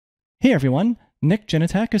Hey everyone, Nick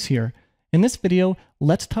Genetakis here. In this video,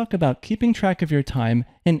 let's talk about keeping track of your time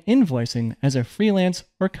and invoicing as a freelance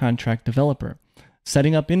or contract developer.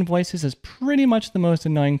 Setting up invoices is pretty much the most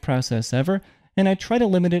annoying process ever, and I try to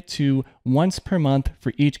limit it to once per month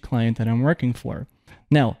for each client that I'm working for.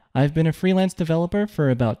 Now, I've been a freelance developer for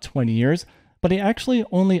about 20 years, but I actually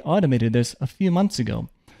only automated this a few months ago.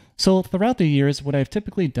 So throughout the years, what I've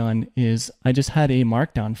typically done is I just had a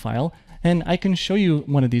markdown file, and I can show you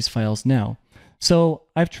one of these files now. So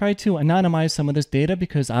I've tried to anonymize some of this data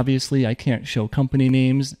because obviously I can't show company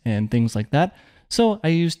names and things like that. So I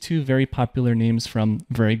used two very popular names from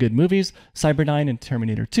very good movies, Cyberdyne and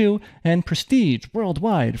Terminator 2, and Prestige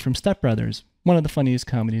Worldwide from Step Brothers, one of the funniest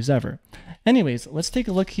comedies ever. Anyways, let's take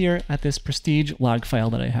a look here at this Prestige log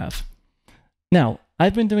file that I have. Now,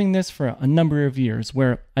 I've been doing this for a number of years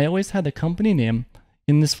where I always had the company name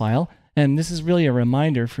in this file, and this is really a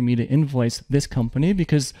reminder for me to invoice this company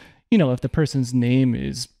because, you know, if the person's name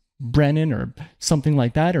is Brennan or something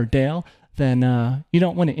like that, or Dale, then you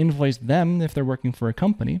don't want to invoice them if they're working for a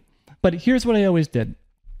company. But here's what I always did.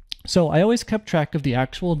 So I always kept track of the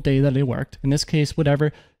actual day that I worked, in this case,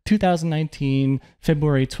 whatever, 2019,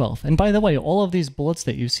 February 12th. And by the way, all of these bullets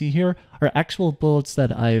that you see here are actual bullets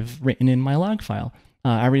that I've written in my log file.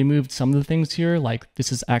 I removed some of the things here, like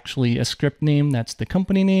this is actually a script name, that's the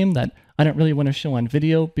company name that I don't really want to show on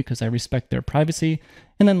video because I respect their privacy.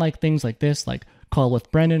 And then like things like this, like call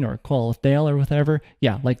with Brennan or call with Dale or whatever.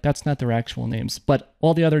 Yeah, like that's not their actual names, but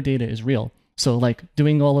all the other data is real. So like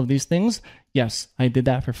doing all of these things, yes, I did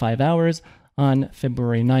that for 5 hours on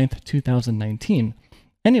February 9th, 2019.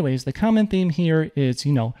 Anyways, the common theme here is,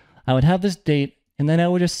 you know, I would have this date and then I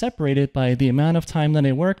would just separate it by the amount of time that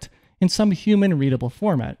I worked in some human readable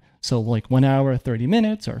format. So like 1 hour, 30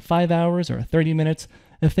 minutes, or 5 hours, or 30 minutes,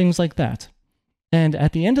 and things like that. And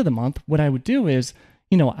at the end of the month, what I would do is,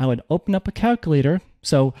 you know, I would open up a calculator.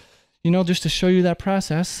 So, you know, just to show you that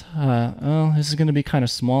process, this is going to be kind of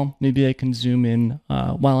small. Maybe I can zoom in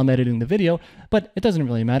while I'm editing the video, but it doesn't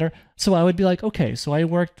really matter. So I would be like, okay, so I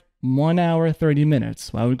worked 1 hour, 30 minutes.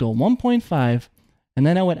 So I would go 1.5, and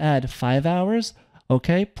then I would add 5 hours,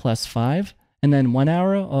 okay, plus 5, and then 1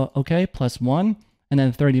 hour, okay, plus 1, and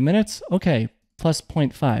then 30 minutes, okay, plus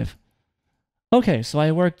 0.5. Okay, so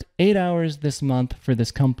I worked 8 hours this month for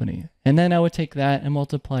this company, and then I would take that and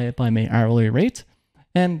multiply it by my hourly rate,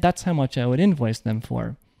 and that's how much I would invoice them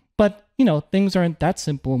for. But, you know, things aren't that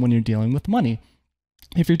simple when you're dealing with money.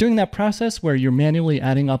 If you're doing that process where you're manually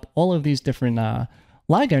adding up all of these different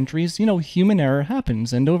log entries, you know, human error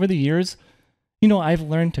happens, and over the years, you know, I've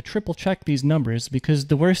learned to triple check these numbers because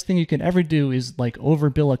the worst thing you can ever do is like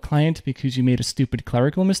overbill a client because you made a stupid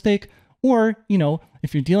clerical mistake. Or, you know,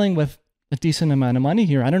 if you're dealing with a decent amount of money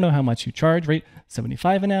here, I don't know how much you charge, right?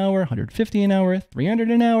 75 an hour, 150 an hour, 300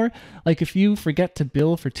 an hour. Like if you forget to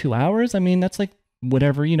bill for 2 hours, I mean, that's like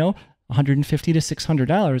whatever, you know, $150 to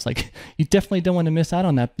 $600. Like you definitely don't want to miss out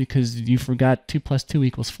on that because you forgot 2 plus 2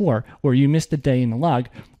 equals 4, or you missed a day in the log,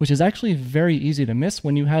 which is actually very easy to miss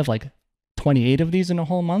when you have like 28 of these in a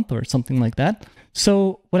whole month or something like that.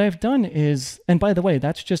 So what I've done is, and by the way,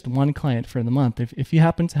 that's just one client for the month. If you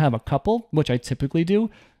happen to have a couple, which I typically do,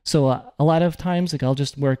 so a lot of times, like I'll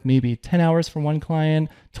just work maybe 10 hours for one client,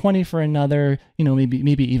 20 for another, you know,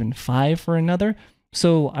 maybe even 5 for another.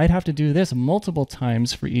 So I'd have to do this multiple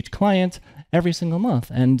times for each client every single month.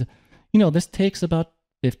 And, you know, this takes about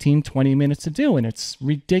 15, 20 minutes to do, and it's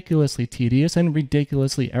ridiculously tedious and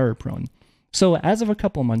ridiculously error prone. So as of a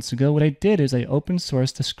couple months ago, what I did is I open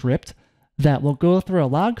sourced a script that will go through a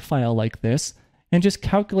log file like this and just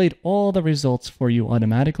calculate all the results for you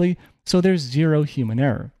automatically, so there's zero human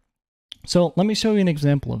error. So let me show you an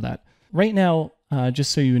example of that. Right now,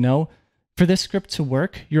 just so you know, for this script to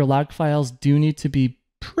work, your log files do need to be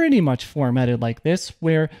pretty much formatted like this,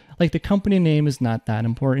 where like the company name is not that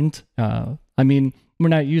important. I mean, we're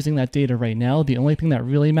not using that data right now. The only thing that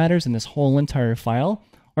really matters in this whole entire file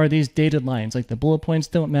are these dated lines. Like the bullet points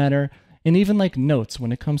don't matter. And even like notes,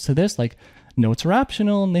 when it comes to this, like notes are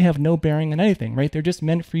optional and they have no bearing on anything, right? They're just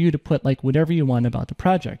meant for you to put like whatever you want about the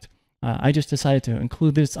project. I just decided to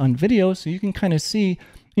include this on video so you can kind of see,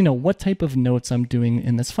 you know, what type of notes I'm doing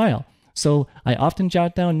in this file. So I often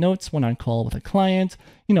jot down notes when on call with a client,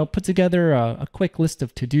 you know, put together a quick list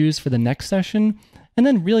of to-dos for the next session, and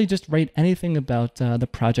then really just write anything about the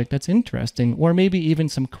project that's interesting, or maybe even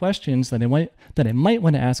some questions that I might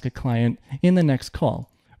want to ask a client in the next call,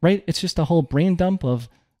 right? It's just a whole brain dump of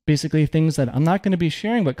basically things that I'm not going to be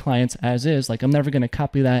sharing with clients as is. Like I'm never going to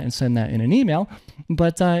copy that and send that in an email,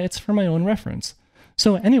 but it's for my own reference.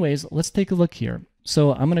 So anyways, let's take a look here.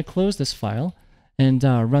 So I'm going to close this file, and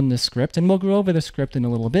run this script. And we'll go over the script in a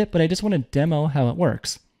little bit, but I just want to demo how it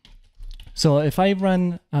works. So if I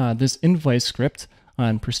run this invoice script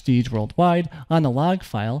on Prestige Worldwide on a log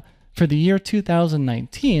file for the year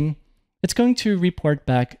 2019, it's going to report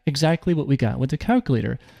back exactly what we got with the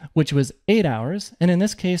calculator, which was 8 hours. And in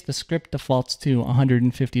this case, the script defaults to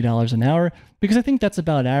 $150 an hour because I think that's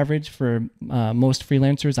about average for most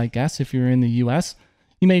freelancers, I guess. If you're in the US,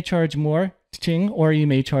 you may charge more, ching, or you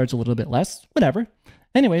may charge a little bit less, whatever.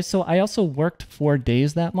 Anyway, so I also worked 4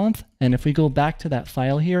 days that month. And if we go back to that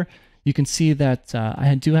file here, you can see that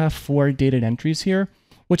I do have 4 dated entries here,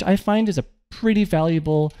 which I find is a pretty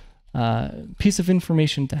valuable piece of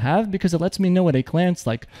information to have because it lets me know at a glance,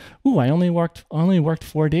 like, ooh, I only worked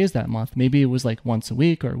 4 days that month. Maybe it was like once a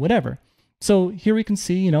week or whatever. So here we can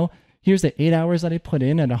see, you know, here's the 8 hours that I put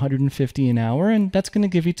in at $150 an hour, and that's going to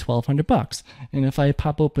give you $1,200. And if I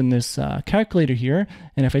pop open this calculator here,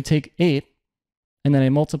 and if I take 8 and then I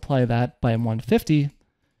multiply that by 150,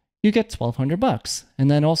 you get $1,200. And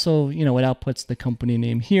then also, you know, it outputs the company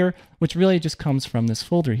name here, which really just comes from this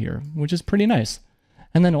folder here, which is pretty nice.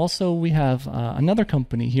 And then also we have another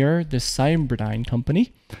company here, this Cyberdyne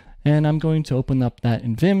company, and I'm going to open up that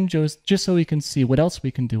in Vim just so we can see what else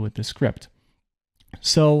we can do with this script.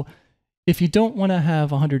 So if you don't want to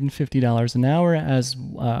have $150 an hour as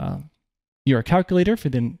your calculator for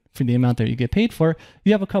the amount that you get paid for,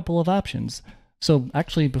 you have a couple of options. So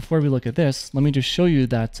actually, before we look at this, let me just show you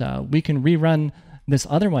that we can rerun this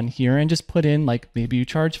other one here and just put in, like, maybe you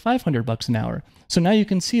charge $500 an hour. So now you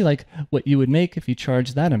can see like what you would make if you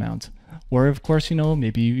charge that amount. Or of course, you know,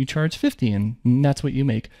 maybe you charge 50 and that's what you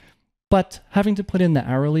make. But having to put in the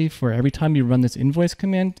hourly for every time you run this invoice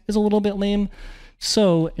command is a little bit lame.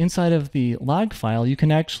 So inside of the log file, you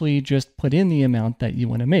can actually just put in the amount that you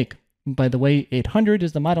want to make. By the way, 800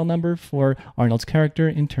 is the model number for Arnold's character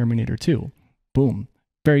in Terminator 2. Boom.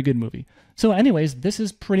 Very good movie. So anyways, this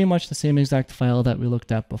is pretty much the same exact file that we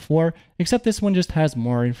looked at before, except this one just has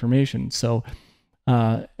more information. So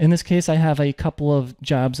in this case, I have a couple of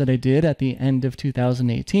jobs that I did at the end of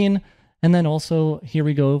 2018. And then also here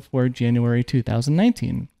we go for January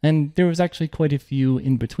 2019. And there was actually quite a few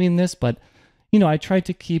in between this, but you know, I tried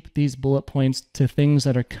to keep these bullet points to things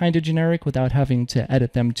that are kind of generic without having to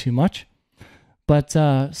edit them too much. But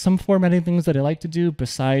some formatting things that I like to do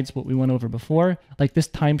besides what we went over before, like this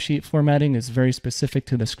timesheet formatting is very specific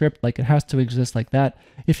to the script. Like it has to exist like that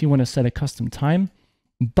if you want to set a custom time.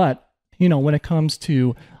 But, you know, when it comes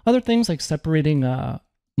to other things like separating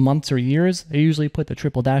months or years, I usually put the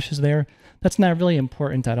triple dashes there. That's not really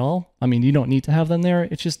important at all. I mean, you don't need to have them there.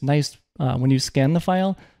 It's just nice when you scan the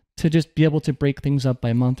file to just be able to break things up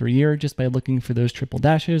by month or year just by looking for those triple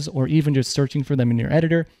dashes or even just searching for them in your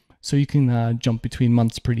editor. So you can jump between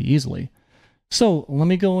months pretty easily. So let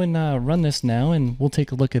me go and run this now, and we'll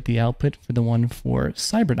take a look at the output for the one for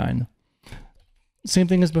Cyberdyne. Same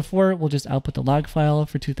thing as before, we'll just output the log file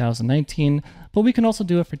for 2019, but we can also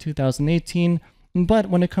do it for 2018. But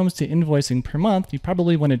when it comes to invoicing per month, you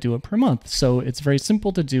probably want to do it per month. So it's very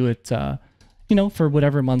simple to do it, you know, for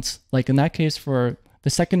whatever months. Like in that case, for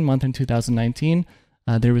the second month in 2019,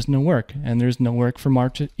 there was no work, and there's no work for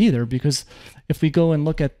March either, because if we go and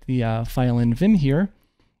look at the file in Vim here,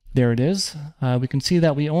 there it is. We can see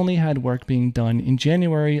that we only had work being done in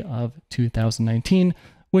January of 2019,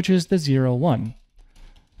 which is the 01.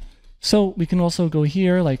 So we can also go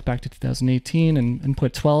here, like back to 2018 and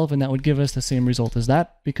put 12, and that would give us the same result as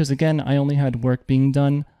that, because again, I only had work being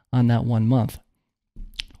done on that 1 month.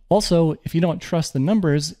 Also, if you don't trust the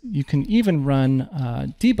numbers, you can even run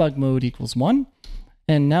debug mode equals 1.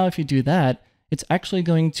 And now if you do that, it's actually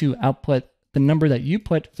going to output the number that you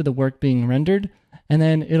put for the work being rendered, and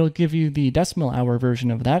then it'll give you the decimal hour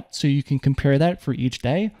version of that, so you can compare that for each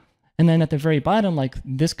day. And then at the very bottom, like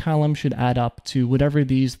this column should add up to whatever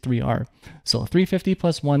these three are. So 350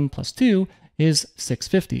 plus 1 plus 2 is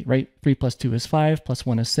 650, right? 3 plus 2 is 5, plus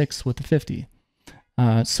 1 is 6 with the 50.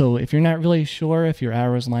 So if you're not really sure if your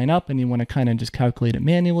hours line up and you want to kind of just calculate it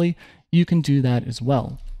manually, you can do that as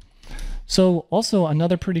well. So also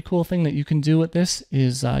another pretty cool thing that you can do with this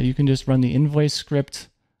is you can just run the invoice script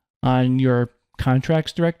on your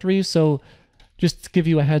contracts directory. So just to give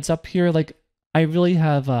you a heads up here, like I really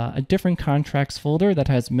have a different contracts folder that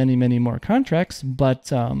has many, many more contracts,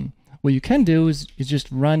 but what you can do is just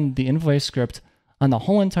run the invoice script on the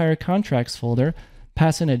whole entire contracts folder,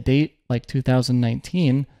 pass in a date like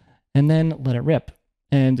 2019, and then let it rip.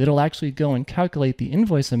 And it'll actually go and calculate the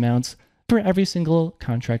invoice amounts for every single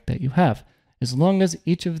contract that you have, as long as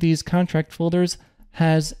each of these contract folders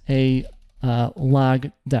has a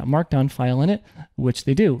log.markdown file in it, which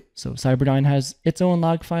they do. So Cyberdyne has its own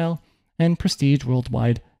log file, and Prestige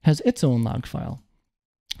Worldwide has its own log file.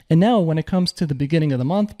 And now when it comes to the beginning of the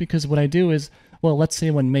month, because what I do is, well, let's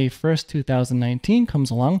say when May 1st, 2019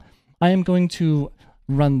 comes along, I am going to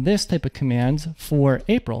run this type of command for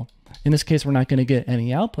April. In this case, we're not going to get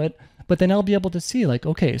any output, but then I'll be able to see like,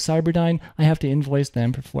 okay, Cyberdyne, I have to invoice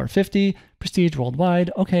them for $450, Prestige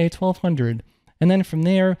Worldwide, okay, $1,200. And then from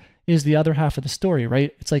there is the other half of the story,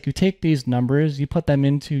 right? It's like you take these numbers, you put them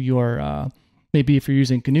into your, maybe if you're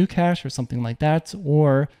using GNU Cache or something like that,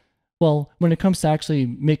 or, well, when it comes to actually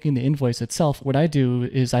making the invoice itself, what I do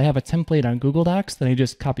is I have a template on Google Docs that I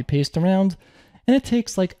just copy paste around, and it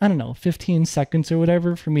takes like, I don't know, 15 seconds or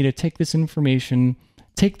whatever for me to take this information,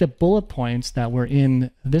 take the bullet points that were in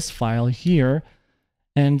this file here,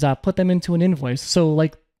 and put them into an invoice. So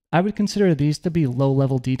like, I would consider these to be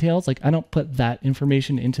low-level details. Like I don't put that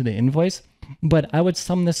information into the invoice, but I would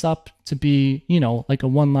sum this up to be, you know, like a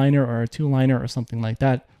one-liner or a two-liner or something like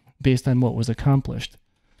that based on what was accomplished.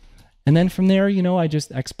 And then from there, you know, I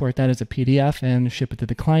just export that as a PDF and ship it to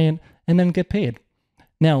the client and then get paid.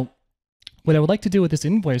 Now, what I would like to do with this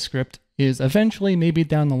invoice script is eventually, maybe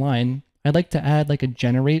down the line, I'd like to add like a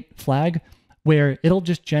generate flag where it'll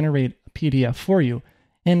just generate a PDF for you.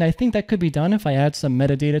 And I think that could be done if I add some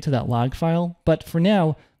metadata to that log file. But for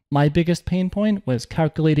now, my biggest pain point was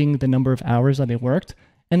calculating the number of hours that I worked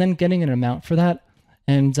and then getting an amount for that.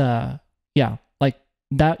 And yeah, like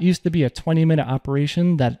that used to be a 20-minute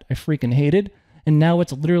operation that I freaking hated. And now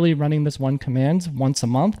it's literally running this one command once a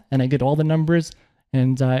month and I get all the numbers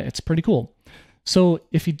and it's pretty cool. So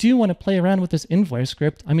if you do want to play around with this invoice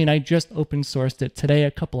script, I mean, I just open sourced it today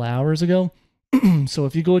a couple of hours ago. So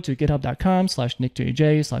if you go to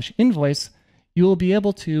github.com/nickjj/invoice, you will be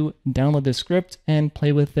able to download this script and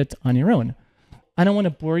play with it on your own. I don't want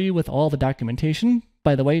to bore you with all the documentation.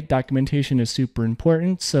 By the way, documentation is super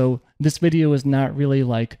important. So this video is not really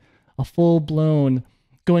like a full-blown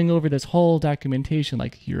going over this whole documentation,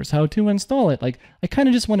 like here's how to install it. Like I kind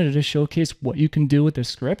of just wanted to showcase what you can do with this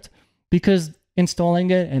script, because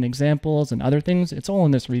installing it and examples and other things, it's all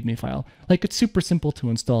in this README file. Like it's super simple to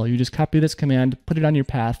install. You just copy this command, put it on your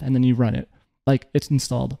path, and then you run it. Like it's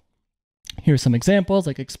installed. Here's some examples,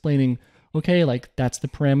 like explaining, okay, like that's the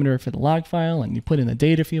parameter for the log file, and you put in the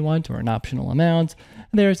date if you want, or an optional amount.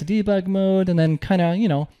 And there's the debug mode, and then kind of, you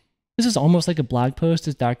know, this is almost like a blog post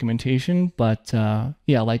as documentation, but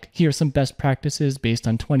yeah, like here's some best practices based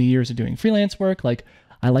on 20 years of doing freelance work. Like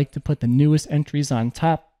I like to put the newest entries on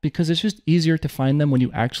top because it's just easier to find them when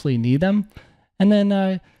you actually need them. And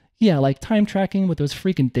then, yeah, like time tracking with those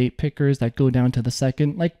freaking date pickers that go down to the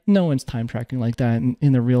second. Like no one's time tracking like that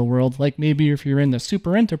in the real world. Like maybe if you're in the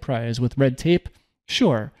super enterprise with red tape,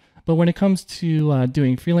 sure. But when it comes to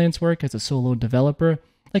doing freelance work as a solo developer,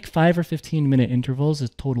 like 5 or 15-minute intervals is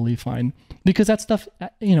totally fine, because that stuff,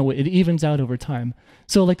 you know, it evens out over time.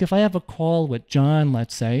 So like if I have a call with John,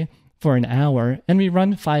 let's say, for an hour and we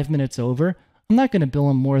run 5 minutes over, I'm not going to bill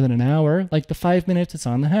him more than an hour. Like the 5 minutes, it's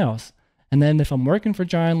on the house. And then if I'm working for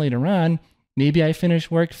John later on, maybe I finish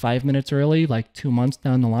work 5 minutes early, like 2 months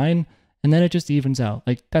down the line, and then it just evens out.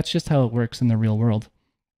 Like that's just how it works in the real world.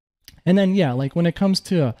 And then, yeah, like when it comes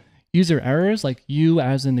to user errors, like you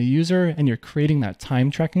as in the user, and you're creating that time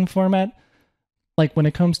tracking format, like when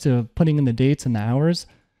it comes to putting in the dates and the hours,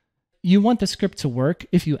 you want the script to work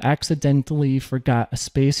if you accidentally forgot a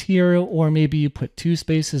space here, or maybe you put 2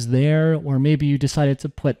 spaces there, or maybe you decided to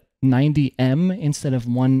put 90M instead of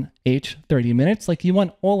 1H 30 minutes. Like you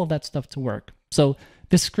want all of that stuff to work. So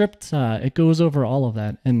the script, it goes over all of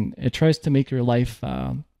that, and it tries to make your life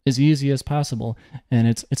as easy as possible. And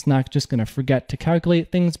it's not just going to forget to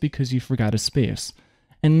calculate things because you forgot a space.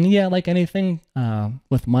 And yeah, like anything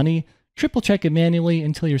with money, triple check it manually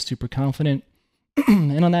until you're super confident.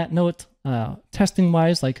 And on that note, testing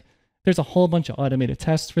wise, like there's a whole bunch of automated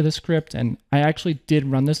tests for this script. And I actually did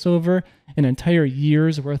run this over an entire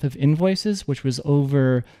year's worth of invoices, which was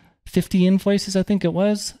over 50 invoices, I think it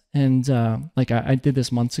was. And like I did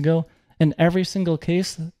this months ago. In every single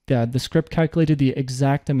case, the script calculated the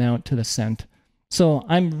exact amount to the cent. So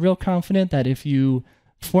I'm real confident that if you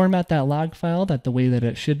format that log file that the way that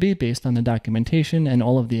it should be based on the documentation and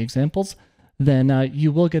all of the examples, then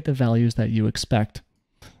you will get the values that you expect.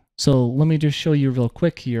 So let me just show you real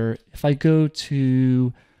quick here. If I go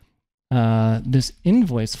to this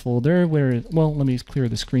invoice folder where, well, let me clear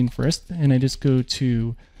the screen first, and I just go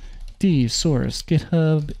to D source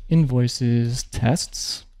GitHub invoices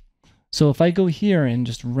tests. So if I go here and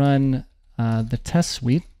just run the test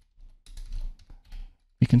suite,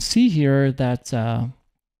 you can see here that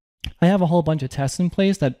I have a whole bunch of tests in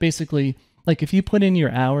place that basically, like if you put in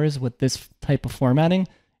your hours with this type of formatting,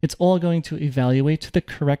 it's all going to evaluate to the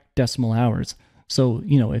correct decimal hours. So,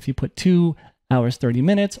 if you put 2 hours, 30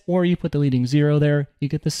 minutes, or you put the leading 0 there, you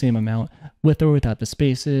get the same amount with or without the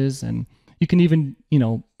spaces. And you can even,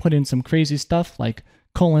 put in some crazy stuff like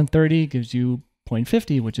 :30 gives you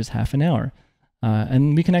 0.50, which is half an hour.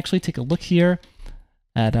 And we can actually take a look here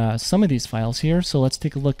at some of these files here. So let's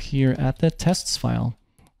take a look here at the tests file.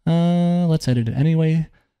 Let's edit it anyway.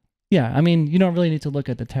 Yeah, I mean, you don't really need to look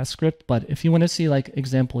at the test script, but if you want to see like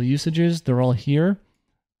example usages, they're all here.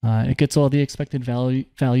 It gets all the expected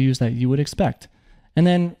values that you would expect. And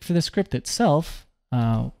then for the script itself,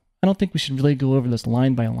 I don't think we should really go over this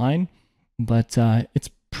line by line, but it's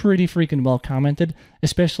pretty freaking well commented,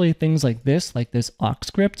 especially things like this awk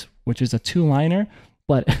script, which is a 2-liner.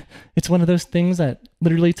 But it's one of those things that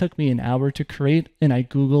literally took me an hour to create, and I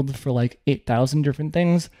Googled for like 8,000 different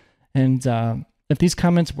things. And if these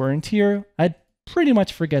comments weren't here, I'd pretty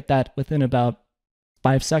much forget that within about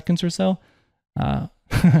 5 seconds or so.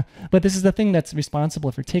 But this is the thing that's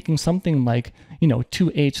responsible for taking something like,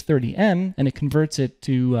 2H30M, and it converts it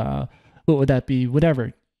to, what would that be?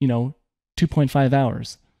 Whatever, 2.5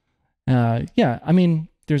 hours. Yeah, I mean,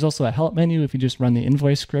 there's also a help menu if you just run the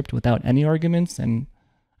invoice script without any arguments, and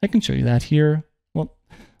I can show you that here. Well,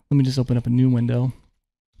 let me just open up a new window.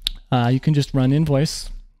 You can just run invoice,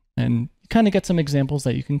 and you kind of get some examples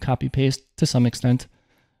that you can copy paste to some extent.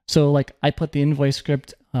 So like I put the invoice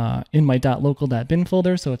script in my .local.bin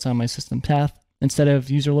folder, so it's on my system path. Instead of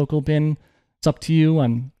user local bin, it's up to you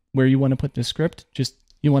on where you want to put the script. Just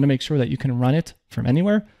you want to make sure that you can run it from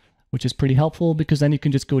anywhere, which is pretty helpful because then you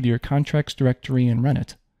can just go to your contracts directory and run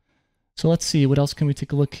it. So let's see, what else can we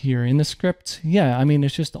take a look here? In the script, yeah, I mean,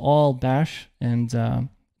 it's just all bash, and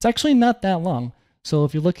it's actually not that long. So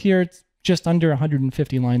if you look here, it's just under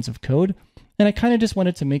 150 lines of code. And I kind of just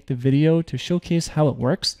wanted to make the video to showcase how it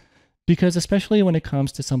works, because especially when it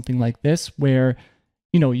comes to something like this, where,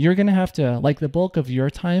 you're going to have to, like the bulk of your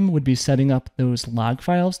time would be setting up those log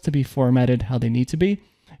files to be formatted how they need to be.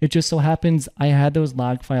 It just so happens I had those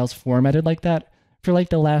log files formatted like that for like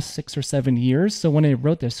the last 6 or 7 years. So when I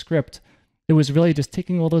wrote this script, it was really just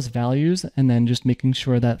taking all those values and then just making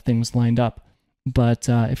sure that things lined up. But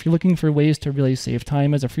if you're looking for ways to really save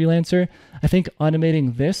time as a freelancer, I think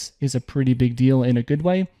automating this is a pretty big deal in a good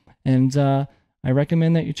way. And I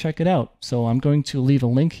recommend that you check it out. So I'm going to leave a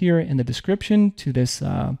link here in the description to this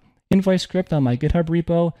invoice script on my GitHub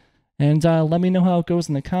repo. And let me know how it goes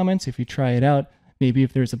in the comments if you try it out. Maybe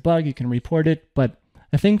if there's a bug, you can report it. But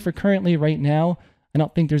I think for currently right now, I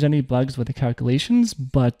don't think there's any bugs with the calculations.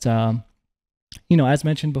 But as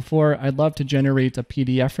mentioned before, I'd love to generate a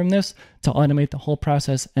PDF from this to automate the whole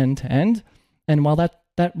process end to end. And while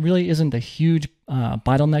that really isn't a huge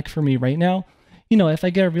bottleneck for me right now, if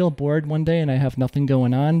I get real bored one day and I have nothing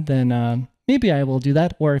going on, then maybe I will do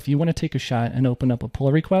that. Or if you want to take a shot and open up a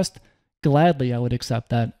pull request, gladly I would accept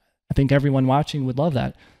that. I think everyone watching would love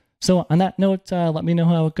that. So on that note, let me know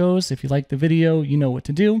how it goes. If you liked the video, you know what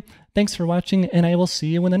to do. Thanks for watching, and I will see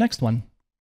you in the next one.